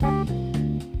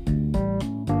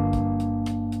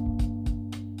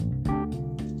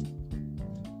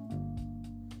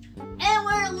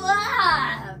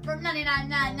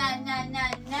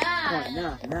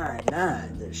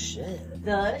99999. The shit.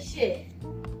 The shit.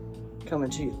 Coming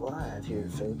to you live here,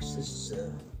 folks. This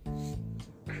is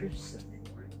Chris Sunday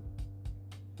morning.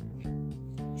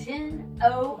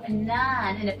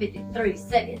 10:09 and 53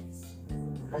 seconds.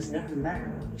 That's never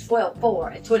matter.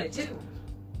 12:04 and 22.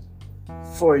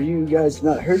 For you guys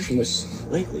not heard from us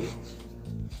lately,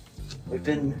 we've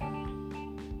been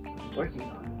working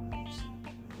on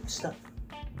stuff.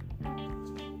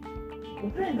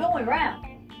 We've been going around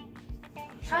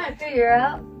trying to figure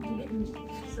out, getting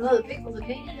some other people's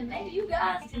opinion, and maybe you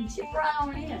guys can chip right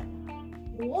on in.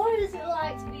 What is it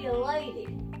like to be a lady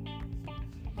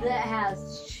that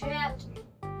has chapped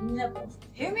nipples?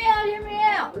 Hear me out, hear me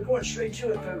out. We're going straight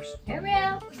to it, folks. Hear me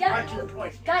out. We Right to the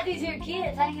point. got these here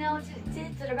kids hanging on to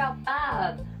tits that are about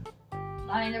 5.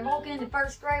 I mean, they're walking into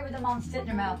first grade with them on spit in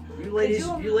their mouth. You ladies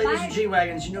with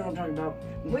G-Wagons, you know what I'm talking about.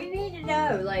 We need to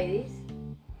know, ladies,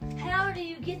 how do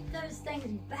you get those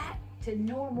things back to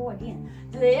normal again?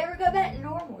 Do they ever go back to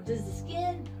normal? Does the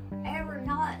skin ever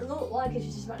not look like it's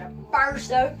just about to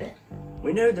burst open?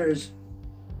 We know there's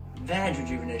vag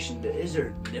rejuvenation, but is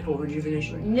there nipple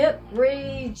rejuvenation? Nip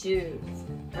rejuvenate.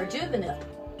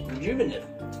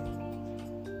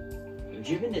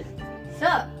 Rejuvenate. So,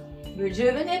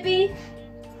 Rejuvenipy,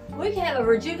 we can have a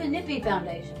Rejuvenipy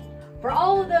Foundation for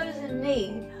all of those in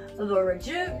need of a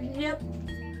Rejuvenip,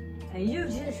 and you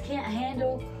just can't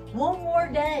handle one more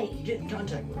day. Get in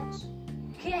contact with us.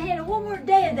 Can't handle one more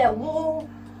day of that wool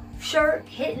shirt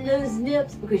hitting those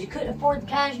nips because you couldn't afford the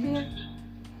cashmere.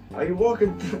 Are you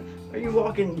walking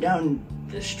down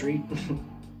the street?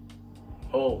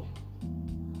 Oh,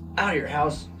 out of your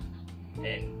house,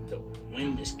 and the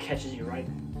wind just catches you right.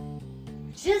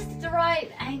 Just at the right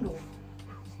angle.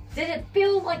 Did it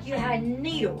feel like you had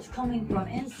needles coming from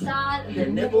inside of the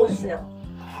nipple itself?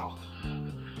 Wow.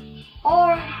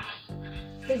 Or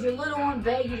because your little one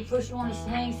begged you to push you on a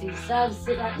swing, so you decided to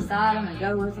sit right beside him and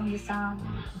go with him this time?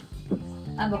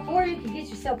 And before you could get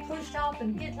yourself pushed off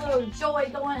and get little Joy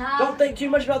going high, Don't think too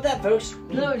much about that, folks.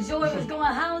 little Joy was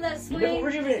going high on that Nipple swing,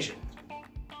 rejuvenation.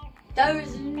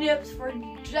 those nips were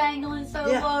dangling so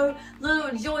Yeah. low,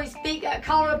 little Joy's feet got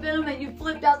caught up in them and you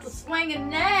flipped out the swing, and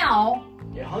now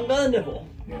You're hung by the nipple.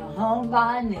 you're hung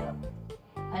by a nip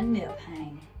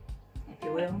hanging, if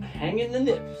you will. Hanging the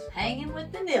nips. Hanging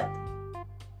with the nip.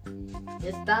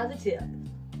 Just by the tip.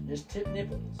 Just tip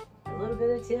nipples. A little bit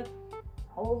of tip, a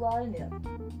whole lot of nip.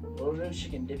 A little bit of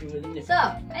chicken dippy with a nipple.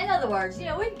 So, in other words, we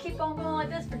can keep on going like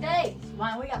this for days.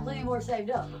 Why, we got plenty more saved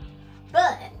up.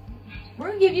 But, we're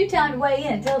going to give you time to weigh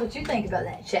in and tell us what you think about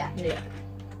that chapped nip.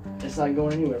 It's not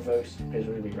going anywhere, folks, because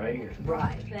we're going to be right here.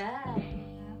 Right back.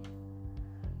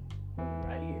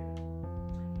 Right here.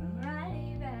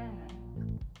 Right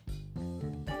back.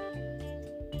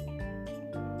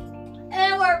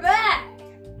 And we're back.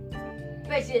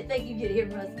 Bet you didn't think you'd get to hear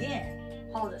from us again.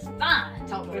 All this fine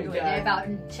talking we're doing there about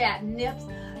chapped nips.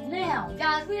 Now,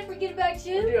 guys, we didn't forget about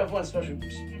We you. do have one special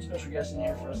guest in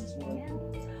here for us this morning.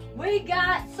 We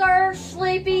got Sir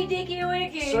Sleepy Dicky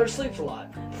Wicky. Sir sleeps a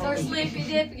lot. Sir Sleepy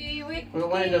Dicky Wicky. From the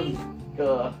land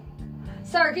of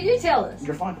Sir, can you tell us,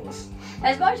 Garfunkelus.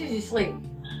 as much as you sleep,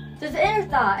 does the inner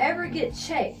thigh ever get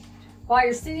chafed while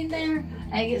you're sitting there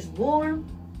and it gets warm?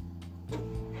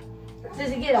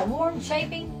 Does it get a warm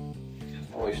chafing?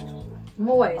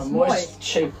 Moist. A moist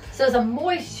shape. So it's a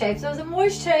moist chafe. So is a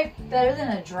moist chafe better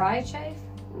than a dry chafe?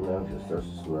 No, it just starts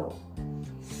to smell.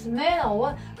 Smell?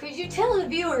 What? Could you tell the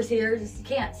viewers here, just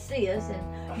can't see us,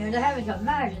 and they're having to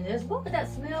imagine this. What would that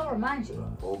smell remind you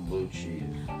of? Old blue cheese.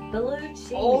 Blue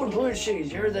cheese. Old blue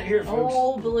cheese. You heard that here, folks.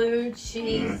 Old blue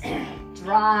cheese,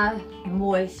 dry,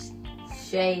 moist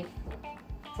shave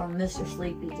from Mr.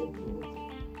 Sleepy Dicky.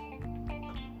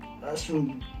 That's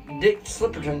from Dick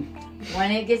Slipperton.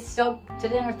 When it gets soaked to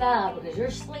the inner thigh because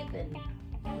you're sleeping,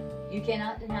 you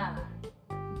cannot deny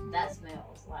that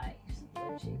smells like some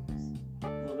blue cheese. A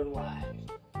little bit of Y.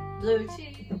 Blue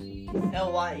cheese.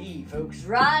 L-Y-E, folks.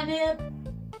 Dry nip.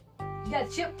 You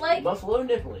got chip flakes. Buffalo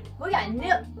nippling. We got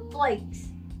nip flakes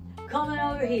coming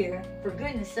over here. For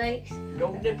goodness sakes,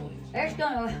 Go nipplings. it's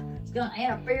gonna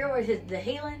interfere with the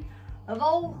healing of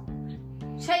old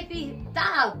chafy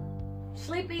thigh,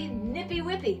 sleepy nippy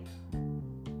whippy.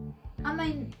 I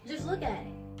mean, just look at it.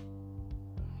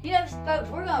 Folks,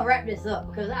 we're gonna wrap this up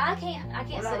because I can't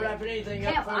We're say not wrapping anything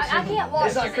up, can't, folks. I can't watch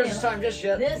It's not this Christmas anymore. time just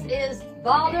yet. This is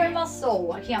bothering my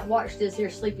soul. I can't watch this here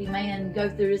sleepy man go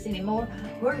through this anymore.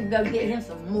 We're gonna go get him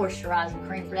some moisturizing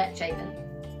cream for that chafing.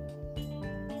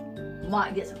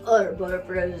 Might get some udder butter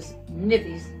for those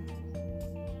nippies.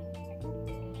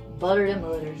 Butter them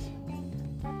udders.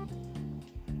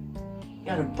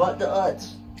 Gotta butt the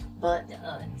uts. butt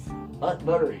nuts. Butt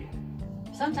buttery.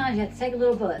 Sometimes you have to take a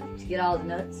little butt to get all the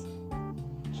nuts.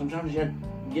 Sometimes you have to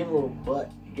give a little butt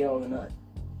to get all the nut.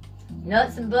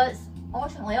 Nuts and butts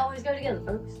ultimately always go together,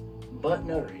 folks. Butt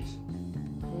nutteries.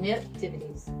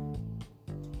 Niptivities.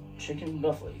 Chicken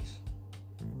bufflies.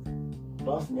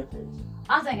 Buff nipplies.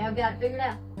 I think I've got it figured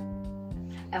out.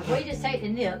 If we just take the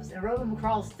nips and rub them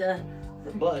across the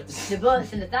butts. The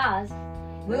butts and the thighs,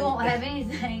 we won't have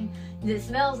anything that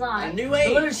smells like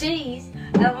blue cheese,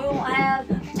 and we won't have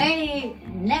any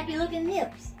nappy looking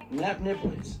nips. Nap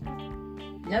nipplies.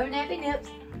 No nappy nips,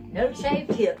 no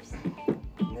shaved tips.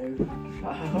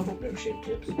 No shaved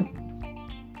tips.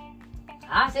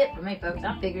 That's it for me, folks.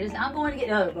 I figured this. I'm going to get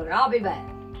the other butter. I'll be back.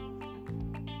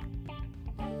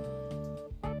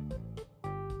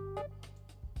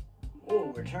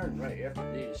 We'll return right after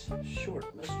these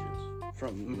short messages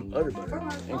from Utter Butter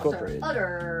Incorporated.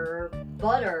 Utter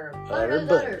butter. Utter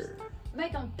butter.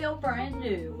 Make them feel brand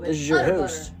new. With This is your Utter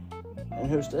host butter. and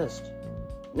hostess.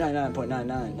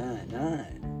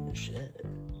 99.9999.